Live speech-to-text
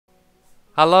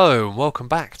Hello and welcome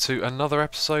back to another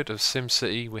episode of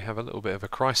SimCity. We have a little bit of a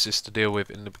crisis to deal with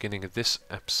in the beginning of this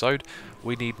episode.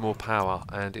 We need more power,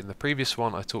 and in the previous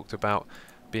one I talked about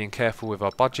being careful with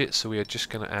our budget, so we are just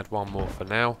going to add one more for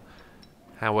now.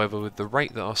 However, with the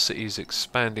rate that our city is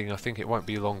expanding, I think it won't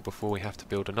be long before we have to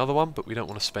build another one, but we don't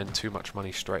want to spend too much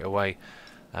money straight away.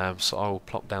 So I will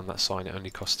plop down that sign. It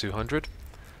only costs 200.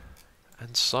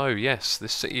 And so yes,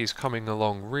 this city is coming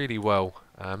along really well.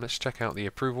 Let's check out the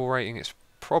approval rating. It's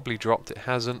probably dropped. It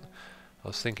hasn't. I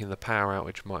was thinking the power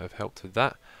outage might have helped with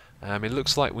that. It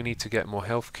looks like we need to get more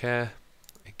healthcare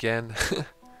again.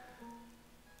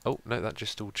 Oh no, that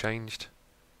just all changed.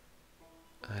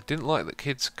 I didn't like that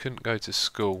kids couldn't go to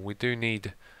school. We do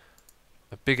need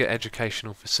a bigger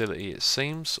educational facility, it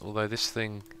seems, although this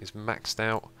thing is maxed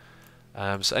out.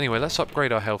 So anyway, let's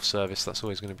upgrade our health service. That's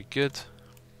always going to be good.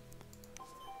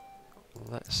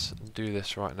 Let's do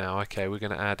this right now. Okay, we're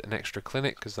going to add an extra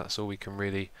clinic because that's all we can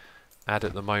really add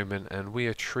at the moment, and we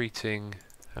are treating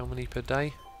how many per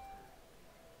day?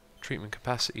 Treatment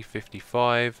capacity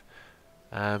 55.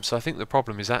 So I think the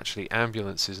problem is actually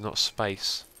ambulances, not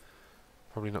space.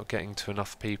 Probably not getting to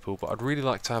enough people, but I'd really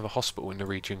like to have a hospital in the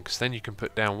region because then you can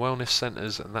put down wellness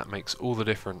centres and that makes all the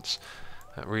difference.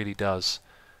 That really does.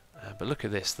 But look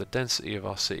at this, the density of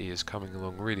our city is coming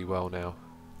along really well now.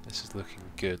 This is looking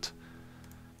good.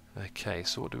 Okay,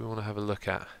 so what do we want to have a look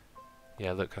at?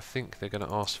 Yeah, look, I think they're going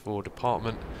to ask for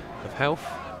Department of Health.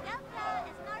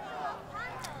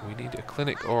 We need a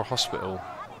clinic or a hospital.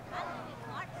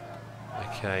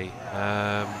 Okay,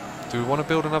 do we want to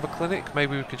build another clinic?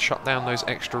 Maybe we could shut down those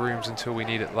extra rooms until we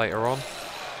need it later on.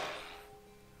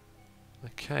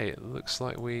 Okay, it looks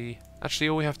like we... Actually,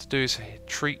 all we have to do is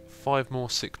treat 5 more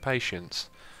sick patients.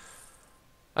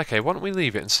 Okay, why don't we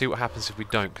leave it and see what happens if we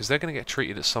don't, because they're going to get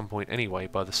treated at some point anyway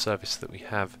by the service that we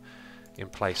have in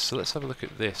place. So let's have a look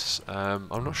at this. I'm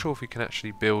not sure if we can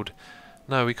actually build...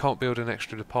 No, we can't build an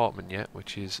extra department yet,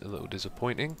 which is a little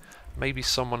disappointing. Maybe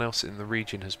someone else in the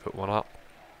region has put one up.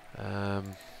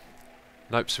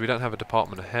 Nope, so we don't have a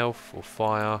Department of Health or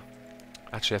Fire.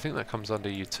 Actually, I think that comes under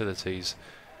Utilities.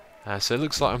 So it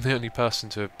looks like I'm the only person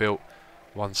to have built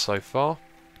one so far.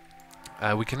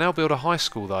 We can now build a high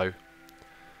school though.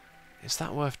 Is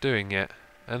that worth doing yet?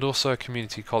 And also a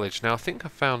community college. Now I think I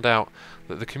found out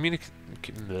that the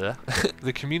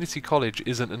community college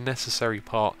isn't a necessary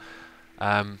part.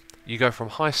 You go from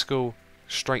high school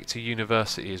straight to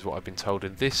university is what I've been told,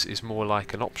 and this is more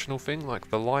like an optional thing, like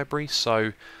the library.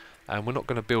 So we're not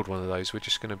going to build one of those. We're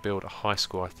just going to build a high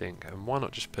school, I think. And why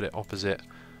not just put it opposite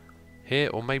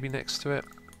here, or maybe next to it?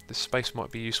 This space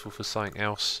might be useful for something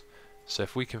else. So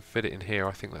if we can fit it in here,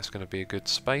 I think that's going to be a good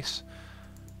space.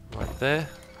 Right there,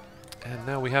 and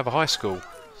now we have a high school.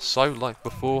 So like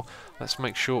before, let's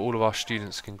make sure all of our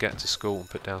students can get to school and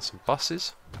put down some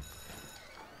buses.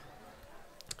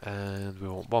 And we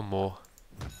want one more.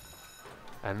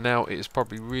 And now it is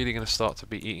probably really going to start to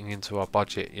be eating into our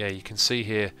budget. Yeah, you can see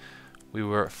here we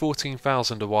were at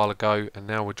 14,000 a while ago and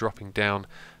now we're dropping down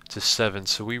to 7,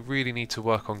 so we really need to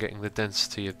work on getting the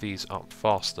density of these up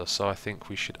faster. So I think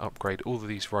we should upgrade all of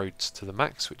these roads to the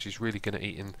max, which is really going to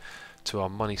eat into our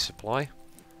money supply.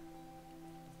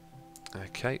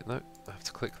 Okay, no, I have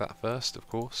to click that first, of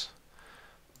course.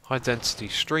 High density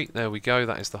street, there we go,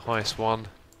 that is the highest one.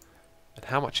 And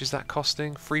how much is that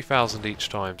costing? 3,000 each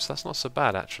time, so that's not so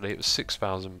bad actually. It was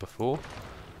 6,000 before.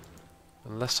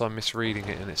 Unless I'm misreading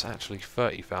it and it's actually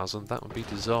 30,000, that would be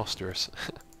disastrous.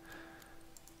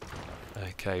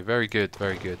 Okay, very good,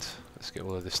 very good. Let's get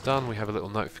all of this done. We have a little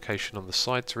notification on the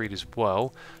side to read as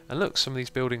well. And look, some of these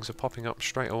buildings are popping up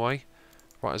straight away,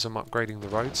 right as I'm upgrading the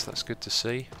roads. That's good to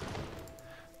see.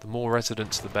 The more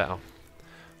residents, the better.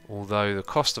 Although the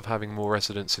cost of having more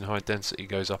residents in high density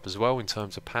goes up as well in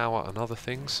terms of power and other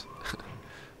things.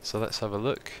 So let's have a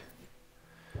look.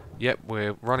 Yep,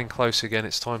 we're running close again.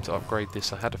 It's time to upgrade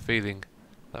this. I had a feeling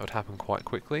that would happen quite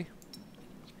quickly.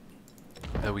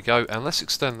 There we go, and let's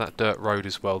extend that dirt road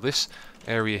as well. This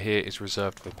area here is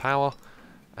reserved for power,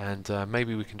 and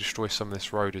maybe we can destroy some of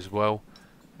this road as well,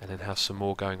 and then have some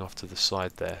more going off to the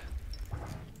side there.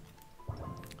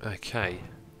 Okay,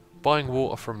 buying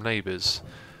water from neighbours.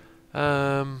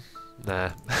 Nah,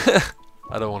 I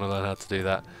don't want to learn how to do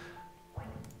that.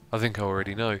 I think I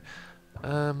already know.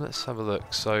 Let's have a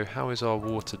look. So how is our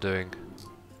water doing?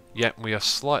 Yep, we are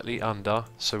slightly under,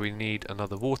 so we need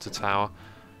another water tower.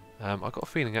 I've got a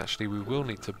feeling actually we will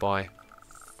need to buy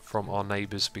from our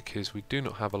neighbours because we do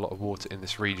not have a lot of water in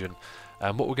this region.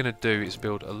 What we're going to do is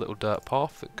build a little dirt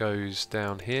path that goes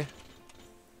down here,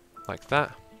 like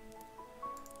that.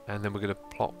 And then we're going to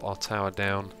plop our tower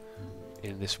down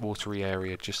in this watery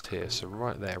area just here. So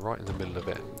right there, right in the middle of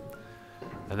it.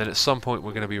 And then at some point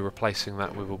we're going to be replacing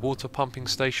that with a water pumping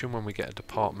station when we get a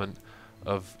department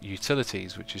of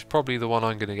utilities, which is probably the one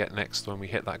I'm going to get next when we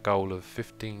hit that goal of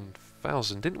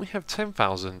 15,000. Didn't we have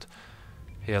 10,000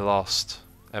 here last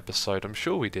episode? I'm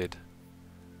sure we did.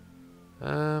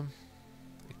 It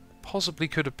possibly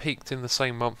could have peaked in the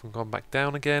same month and gone back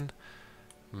down again.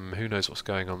 Who knows what's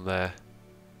going on there.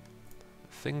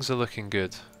 Things are looking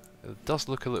good. It does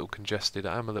look a little congested.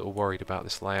 I am a little worried about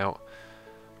this layout.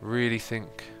 Really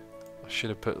think I should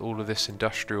have put all of this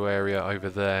industrial area over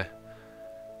there.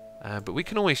 But we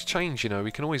can always change, you know,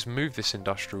 we can always move this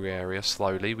industrial area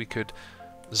slowly. We could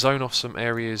zone off some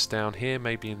areas down here,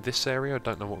 maybe in this area. I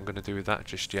don't know what I'm going to do with that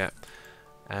just yet.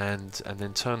 And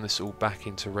then turn this all back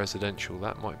into residential.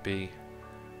 That might be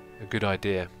a good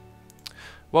idea.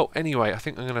 Well, anyway, I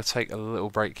think I'm going to take a little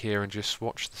break here and just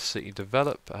watch the city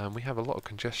develop. We have a lot of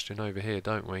congestion over here,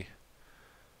 don't we?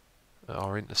 At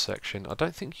our intersection. I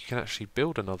don't think you can actually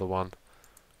build another one.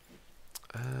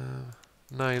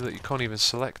 No, look, you can't even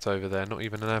select over there, not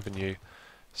even an avenue.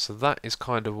 So that is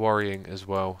kind of worrying as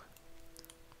well.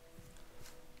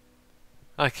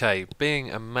 Okay, being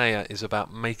a mayor is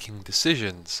about making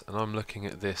decisions, and I'm looking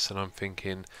at this and I'm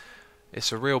thinking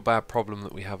it's a real bad problem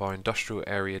that we have our industrial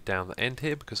area down the end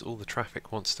here, because all the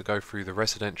traffic wants to go through the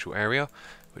residential area,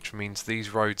 which means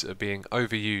these roads are being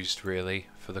overused really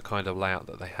for the kind of layout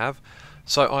that they have.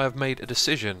 So I have made a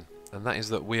decision, and that is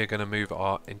that we are going to move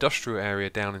our industrial area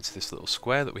down into this little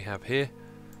square that we have here.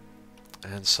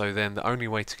 And so then the only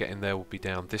way to get in there will be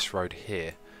down this road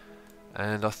here.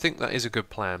 And I think that is a good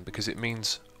plan, because it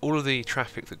means all of the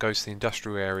traffic that goes to the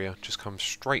industrial area just comes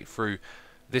straight through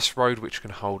this road, which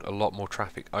can hold a lot more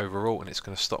traffic overall, and it's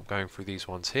going to stop going through these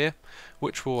ones here,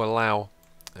 which will allow,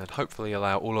 and hopefully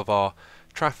allow, all of our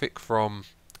traffic from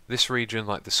this region,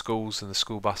 like the schools and the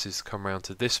school buses, to come around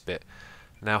to this bit.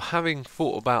 Now, having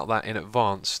thought about that in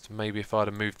advance, maybe if I'd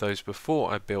have moved those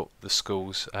before I built the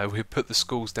schools, we'd put the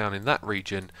schools down in that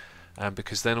region,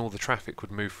 because then all the traffic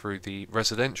would move through the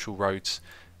residential roads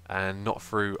and not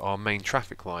through our main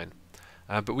traffic line.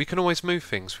 But we can always move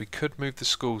things. We could move the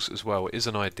schools as well. It is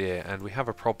an idea, and we have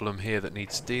a problem here that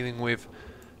needs dealing with,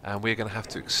 and we're going to have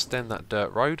to extend that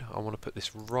dirt road. I want to put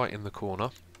this right in the corner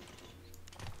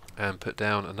and put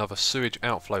down another sewage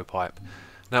outflow pipe.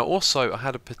 Now also, I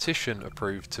had a petition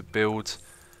approved to build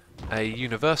a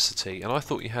university, and I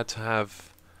thought you had to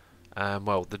have,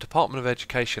 well, the Department of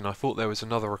Education, I thought there was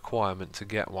another requirement to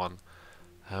get one.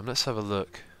 Let's have a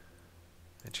look.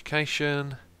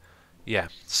 Education, yeah,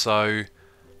 so,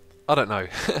 I don't know,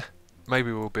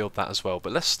 maybe we'll build that as well,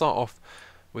 but let's start off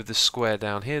with the square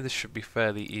down here. This should be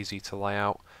fairly easy to lay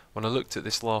out. When I looked at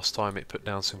this last time, it put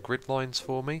down some grid lines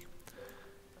for me.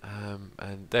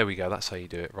 And there we go, that's how you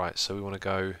do it. Right, so we want to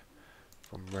go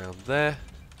from round there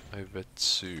over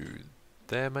to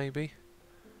there maybe.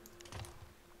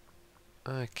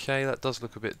 Okay, that does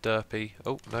look a bit derpy.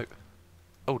 Oh, no.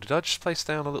 Oh, did I just place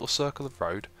down a little circle of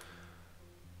road?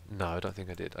 No, I don't think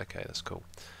I did. Okay, that's cool.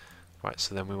 Right,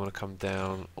 so then we want to come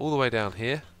down all the way down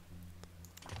here.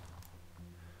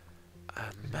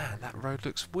 And man, that road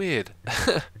looks weird.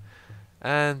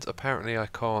 And apparently I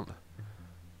can't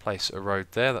place a road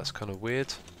there. That's kind of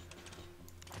weird.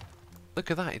 Look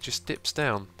at that, it just dips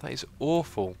down. That is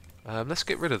awful. Let's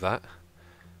get rid of that.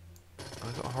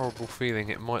 I've got a horrible feeling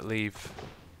it might leave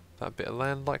that bit of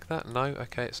land like that. No,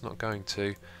 okay, it's not going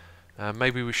to.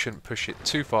 Maybe we shouldn't push it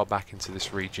too far back into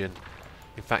this region.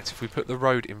 In fact, if we put the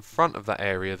road in front of that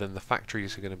area, then the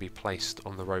factories are going to be placed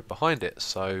on the road behind it,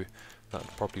 so that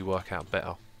would probably work out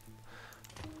better.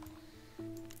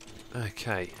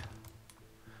 Okay.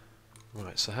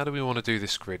 Right, so how do we want to do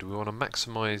this grid? We want to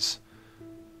maximise...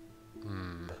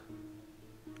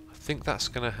 I think that's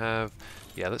going to have...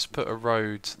 Yeah, let's put a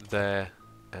road there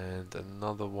and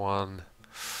another one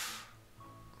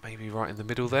maybe right in the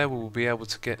middle there. Will we be able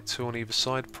to get two on either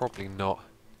side? Probably not.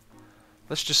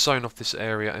 Let's just zone off this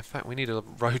area. In fact, we need a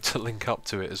road to link up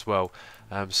to it as well.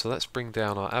 So let's bring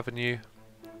down our avenue.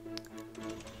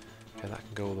 Okay, that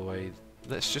can go all the way.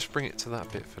 Let's just bring it to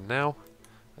that bit for now.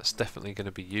 That's definitely going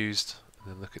to be used.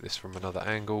 And then look at this from another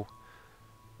angle.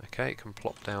 Okay, it can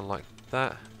plop down like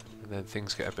that. And then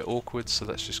things get a bit awkward, so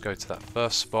let's just go to that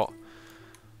first spot.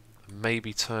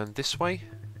 Maybe turn this way.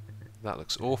 That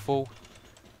looks awful.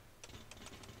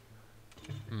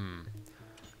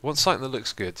 Want something that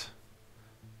looks good.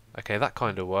 Okay, that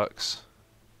kind of works.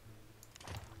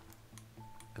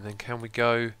 And then can we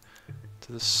go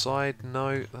to the side?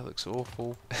 No, that looks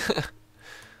awful.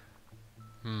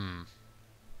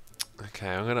 Okay,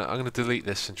 I'm gonna delete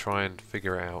this and try and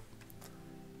figure it out.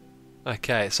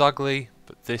 Okay, it's ugly,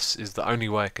 but this is the only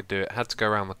way I could do it. I had to go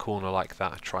around the corner like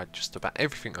that. I tried just about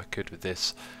everything I could with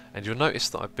this. And you'll notice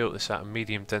that I built this out of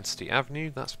medium density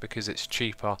avenue. That's because it's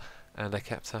cheaper and I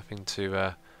kept having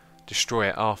to destroy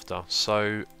it after.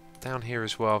 So down here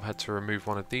as well I've had to remove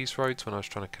one of these roads when I was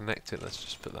trying to connect it. Let's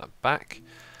just put that back.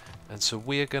 And so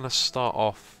we are going to start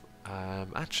off,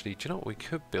 actually, do you know what we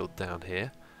could build down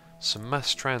here? Some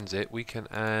mass transit. We can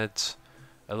add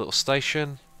a little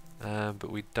station, but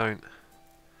we don't,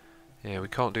 yeah, we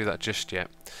can't do that just yet.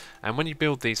 And when you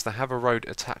build these, they have a road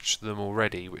attached to them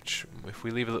already, which if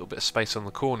we leave a little bit of space on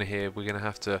the corner here, we're going to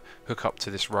have to hook up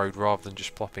to this road rather than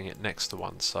just plopping it next to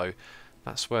one. So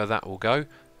that's where that will go.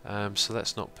 So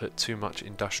let's not put too much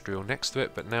industrial next to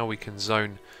it, but now we can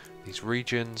zone these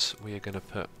regions. We are going to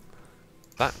put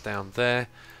that down there.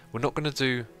 We're not going to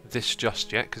do this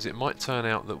just yet because it might turn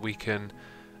out that we can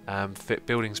fit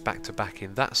buildings back to back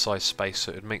in that size space,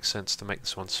 so it would make sense to make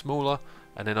this one smaller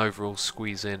and then overall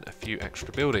squeeze in a few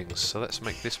extra buildings. So let's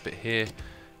make this bit here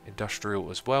industrial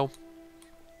as well,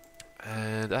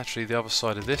 and actually the other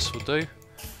side of this will do.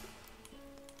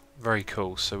 Very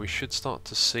cool. So we should start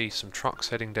to see some trucks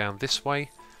heading down this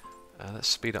way. Let's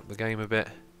speed up the game a bit.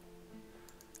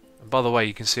 And by the way,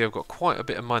 you can see I've got quite a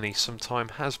bit of money. Some time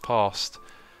has passed,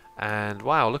 and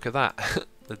wow, look at that.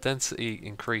 The density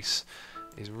increase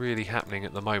is really happening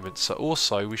at the moment. So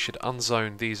also we should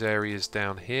unzone these areas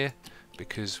down here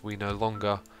because we no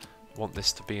longer want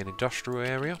this to be an industrial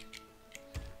area.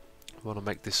 We want to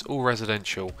make this all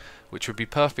residential, which would be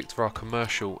perfect for our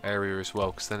commercial area as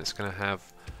well, because then it's going to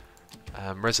have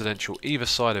residential either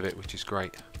side of it, which is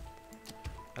great.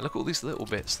 And look at all these little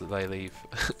bits that they leave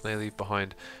they leave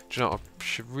behind. Do you know what? I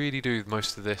should really do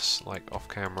most of this like off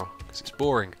camera because it's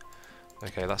boring.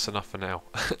 Okay, that's enough for now.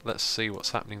 Let's see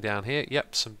what's happening down here.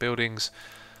 Yep, some buildings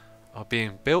are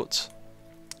being built,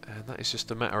 and that is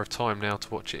just a matter of time now to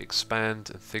watch it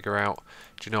expand and figure out,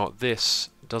 do you know what, this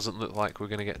doesn't look like we're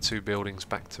going to get 2 buildings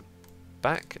back to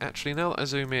back. Actually, now that I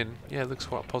zoom in, yeah, it looks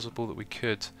quite possible that we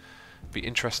could. Be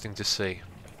interesting to see.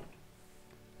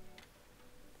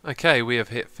 Okay, we have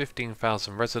hit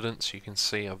 15,000 residents. You can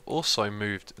see I've also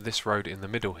moved this road in the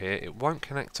middle here. It won't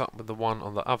connect up with the one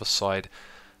on the other side,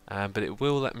 but it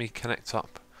will let me connect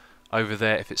up over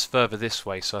there if it's further this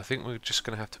way. So I think we're just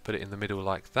going to have to put it in the middle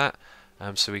like that,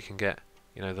 so we can get,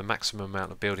 you know, the maximum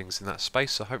amount of buildings in that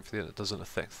space. So hopefully that doesn't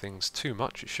affect things too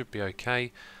much. It should be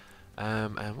okay.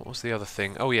 And what was the other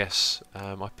thing? Oh yes,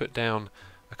 I put down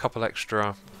a couple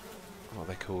extra, what are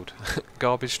they called?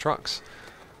 Garbage trucks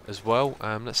as well.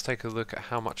 Let's take a look at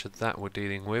how much of that we're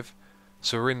dealing with.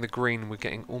 So we're in the green, we're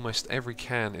getting almost every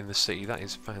can in the city. That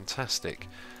is fantastic.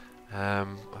 I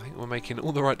think we're making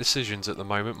all the right decisions at the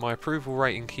moment. My approval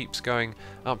rating keeps going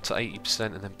up to 80%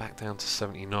 and then back down to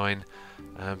 79.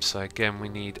 So again, we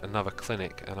need another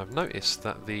clinic, and I've noticed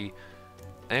that the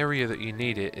area that you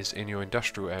need it is in your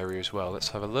industrial area as well. Let's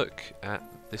have a look at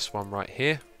this one right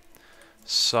here.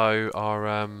 So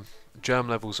our germ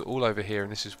levels are all over here,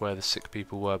 and this is where the sick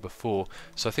people were before.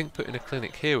 So I think putting a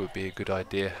clinic here would be a good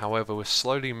idea. However, we're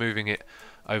slowly moving it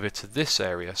over to this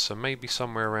area, so maybe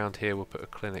somewhere around here we'll put a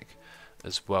clinic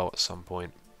as well at some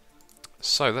point.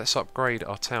 So let's upgrade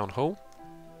our town hall.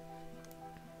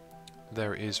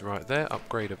 There it is right there,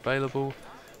 upgrade available.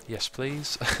 Yes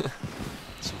please.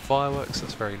 Some fireworks,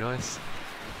 that's very nice.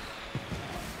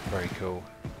 Very cool.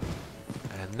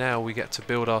 And now we get to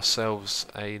build ourselves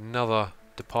another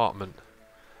department.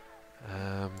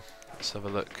 Let's have a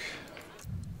look.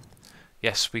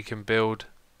 Yes, we can build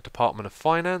a department of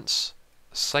finance,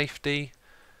 safety,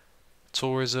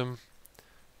 tourism,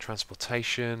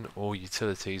 transportation, or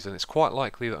utilities, and it's quite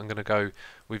likely that I'm going to go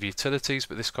with utilities,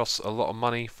 but this costs a lot of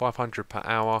money, 500 per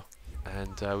hour,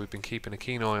 and we've been keeping a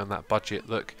keen eye on that budget.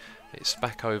 Look, it's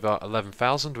back over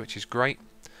 11,000, which is great.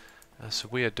 So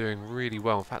we are doing really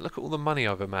well. In fact, look at all the money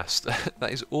I've amassed.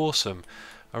 That is awesome.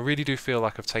 I really do feel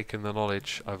like I've taken the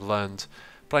knowledge I've learned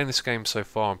playing this game so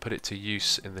far and put it to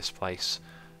use in this place.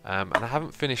 And I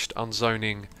haven't finished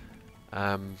unzoning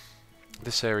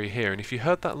this area here. And if you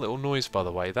heard that little noise, by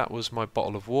the way, that was my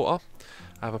bottle of water.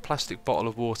 I have a plastic bottle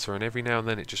of water, and every now and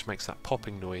then it just makes that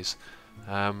popping noise.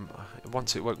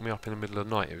 Once it woke me up in the middle of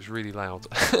the night. It was really loud.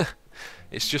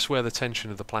 It's just where the tension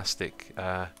of the plastic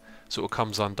sort of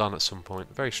comes undone at some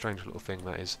point. Very strange little thing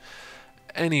that is.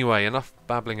 Anyway, enough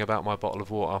babbling about my bottle of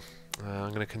water. I'm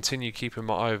going to continue keeping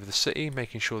my eye over the city,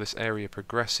 making sure this area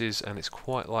progresses, and it's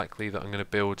quite likely that I'm going to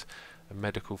build a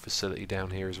medical facility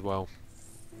down here as well.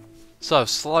 So I've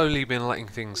slowly been letting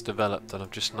things develop, and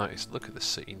I've just noticed, look at the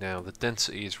city now, the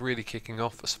density is really kicking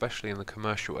off, especially in the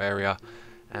commercial area,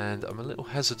 and I'm a little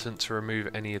hesitant to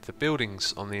remove any of the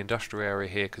buildings on the industrial area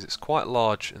here because it's quite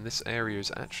large and this area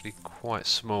is actually quite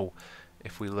small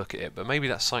if we look at it. But maybe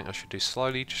that's something I should do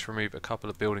slowly, just remove a couple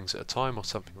of buildings at a time or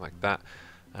something like that.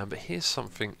 But here's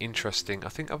something interesting. I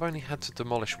think I've only had to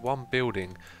demolish one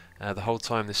building the whole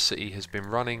time this city has been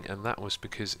running, and that was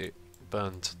because it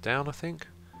burned down, I think.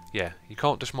 Yeah, you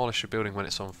can't demolish a building when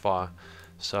it's on fire,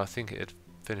 so I think it had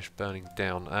finished burning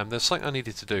down. There's something I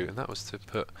needed to do, and that was to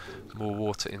put more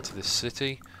water into this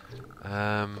city. We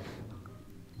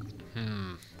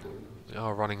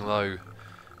are running low,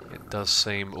 it does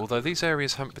seem. Although these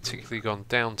areas haven't particularly gone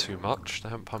down too much, they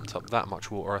haven't pumped up that much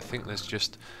water. I think there's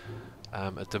just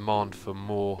a demand for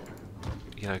more,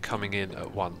 you know, coming in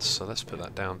at once. So let's put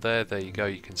that down there. There you go,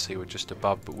 you can see we're just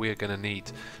above, but we are going to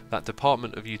need that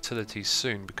Department of Utilities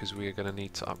soon because we are going to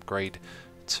need to upgrade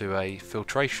to a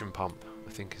filtration pump,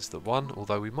 I think is the one,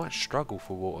 although we might struggle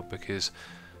for water because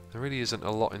there really isn't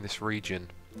a lot in this region.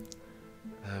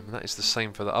 And that is the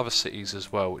same for the other cities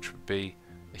as well, which would be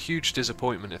a huge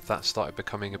disappointment if that started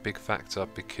becoming a big factor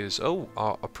because, oh,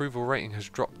 our approval rating has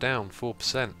dropped down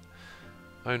 4%.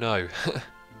 Oh no.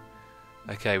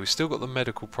 Okay, we've still got the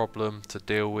medical problem to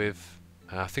deal with.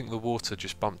 I think the water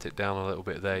just bumped it down a little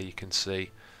bit there, you can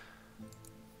see.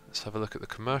 Let's have a look at the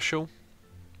commercial.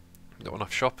 Got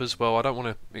enough shoppers. Well, I don't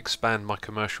want to expand my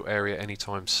commercial area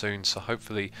anytime soon, so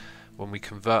hopefully when we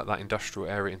convert that industrial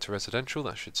area into residential,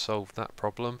 that should solve that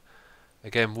problem.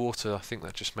 Again, water, I think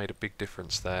that just made a big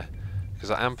difference there,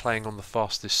 because I am playing on the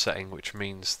fastest setting, which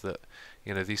means that,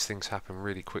 you know, these things happen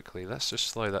really quickly. Let's just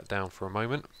slow that down for a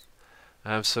moment.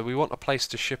 So we want a place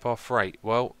to ship our freight.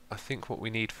 Well, I think what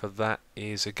we need for that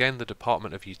is, again, the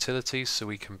Department of Utilities, so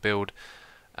we can build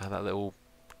that little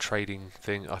trading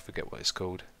thing. I forget what it's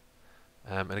called.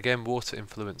 And again, water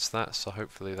influenced that, so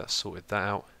hopefully that's sorted that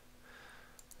out.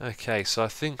 Okay, so I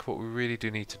think what we really do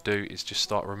need to do is just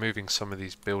start removing some of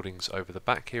these buildings over the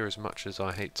back here, as much as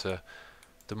I hate to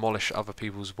demolish other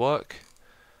people's work.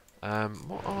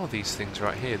 What are these things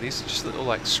right here? These are just little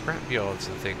like scrap yards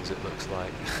and things, it looks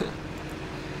like. I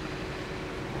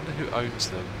wonder who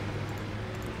owns them.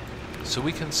 So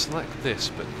we can select this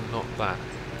but not that.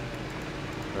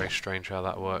 Very strange how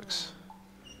that works.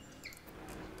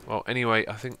 Well, anyway,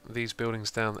 I think these buildings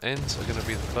down the ends are going to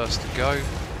be the first to go.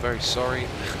 Very sorry.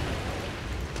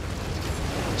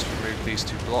 Let's remove these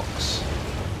 2 blocks.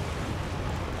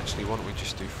 Actually, why don't we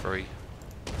just do 3?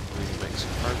 Really make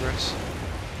some progress.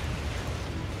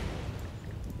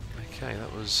 Okay,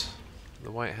 that was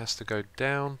the way it has to go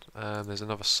down. There's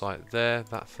another site there,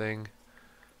 that thing.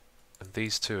 And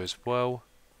these 2 as well.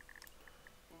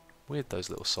 Weird, those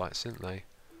little sites, isn't they?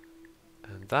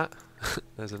 And that.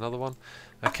 There's another one.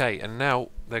 Okay, and now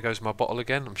there goes my bottle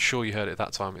again. I'm sure you heard it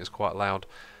that time, it was quite loud.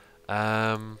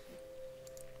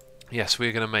 Yes,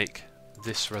 we're going to make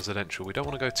this residential. We don't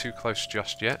want to go too close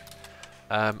just yet.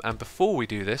 And before we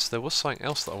do this, there was something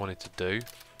else that I wanted to do.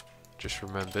 Just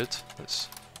remembered. Let's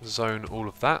zone all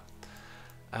of that.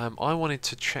 I wanted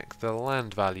to check the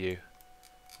land value.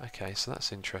 Okay, so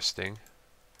that's interesting.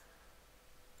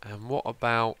 And what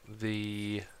about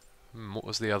the... what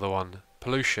was the other one?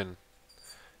 Pollution.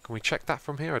 Can we check that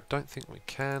from here? I don't think we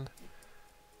can.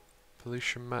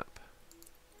 Pollution map.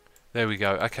 There we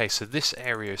go. Okay, so this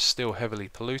area is still heavily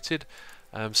polluted.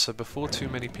 So before too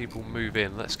many people move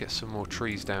in, let's get some more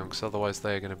trees down, because otherwise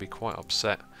they're going to be quite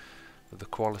upset with the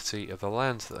quality of the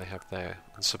land that they have there.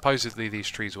 And supposedly these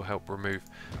trees will help remove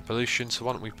pollution, so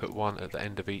why don't we put one at the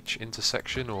end of each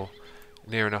intersection, or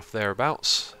near enough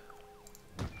thereabouts.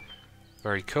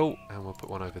 Very cool, and we'll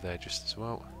put one over there just as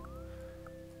well.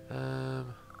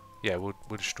 Yeah, we'll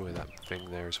destroy that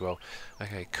thing there as well.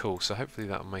 Okay, cool, so hopefully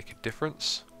that'll make a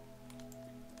difference.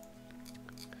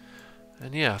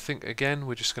 And yeah, I think again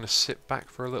we're just going to sit back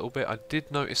for a little bit. I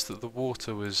did notice that the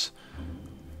water was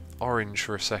orange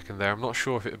for a second there. I'm not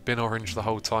sure if it had been orange the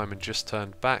whole time and just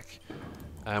turned back.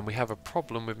 And we have a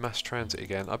problem with mass transit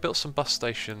again. I built some bus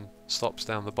station stops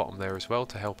down the bottom there as well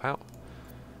to help out.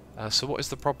 So what is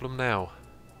the problem now?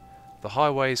 The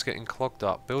highway is getting clogged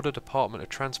up. Build a department of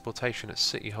transportation at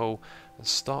City Hall and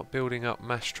start building up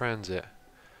mass transit.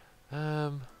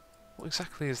 What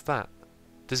exactly is that?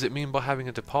 Does it mean by having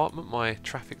a department my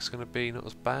traffic's going to be not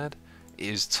as bad? It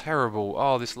is terrible.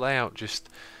 Oh, this layout just...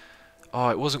 oh,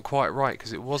 it wasn't quite right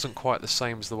because it wasn't quite the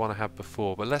same as the one I had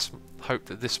before. But let's hope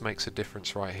that this makes a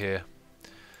difference right here.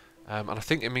 And I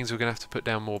think it means we're going to have to put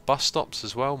down more bus stops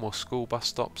as well, more school bus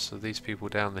stops. So these people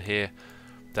down the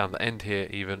end here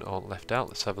even aren't left out.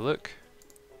 Let's have a look.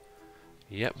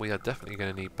 Yep, we are definitely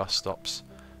going to need bus stops.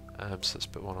 So let's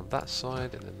put one on that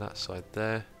side and then that side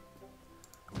there.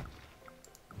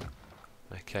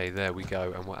 Okay, there we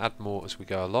go, and we'll add more as we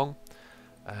go along.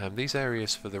 These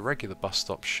areas for the regular bus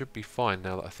stops should be fine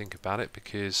now that I think about it,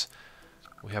 because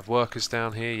we have workers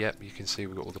down here. Yep, you can see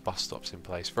we've got all the bus stops in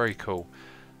place. Very cool.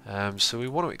 So we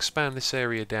want to expand this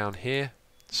area down here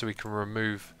so we can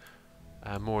remove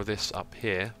more of this up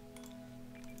here.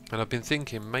 And I've been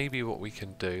thinking maybe what we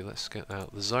can do, let's get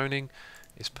out the zoning,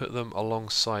 is put them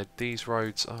alongside these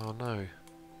roads. Oh no, I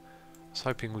was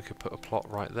hoping we could put a plot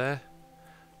right there,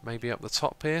 maybe up the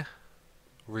top here,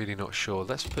 really not sure.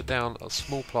 Let's put down a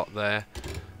small plot there,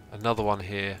 another one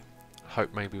here,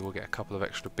 hope maybe we'll get a couple of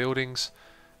extra buildings.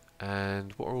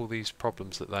 And what are all these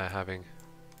problems that they're having?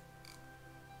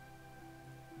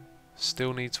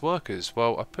 Still needs workers.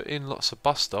 Well, I put in lots of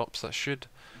bus stops, that should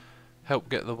help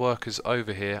get the workers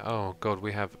over here. Oh god,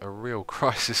 we have a real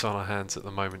crisis on our hands at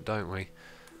the moment, don't we?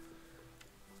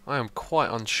 I am quite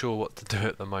unsure what to do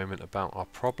at the moment about our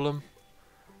problem.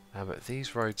 But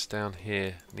these roads down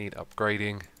here need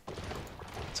upgrading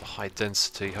to high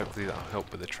density. Hopefully that'll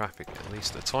help with the traffic at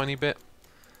least a tiny bit.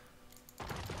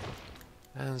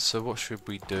 And so what should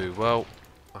we do? Well,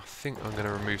 I think I'm going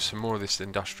to remove some more of this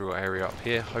industrial area up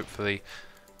here. Hopefully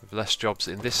with less jobs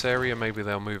in this area, maybe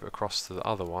they'll move across to the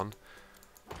other one.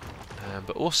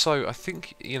 But also, I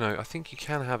think you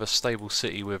can have a stable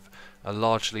city with a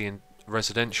largely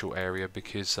residential area,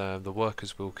 because the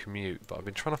workers will commute. But I've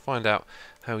been trying to find out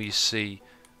how you see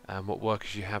what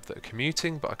workers you have that are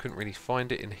commuting, but I couldn't really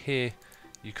find it. In here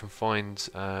you can find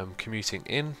commuting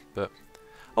in, but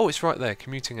oh, it's right there,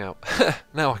 commuting out.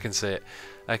 Now I can see it.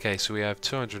 Okay, so we have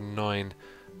 209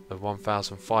 of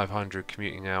 1,500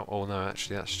 commuting out. Oh no,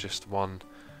 actually that's just one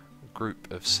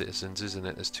group of citizens, isn't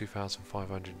it? There's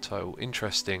 2,500 in total.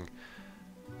 Interesting.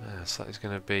 So that is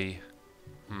going to be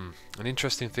an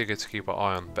interesting figure to keep our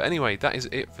eye on. But anyway, that is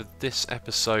it for this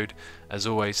episode. As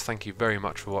always, thank you very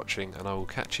much for watching, and I will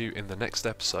catch you in the next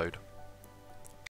episode.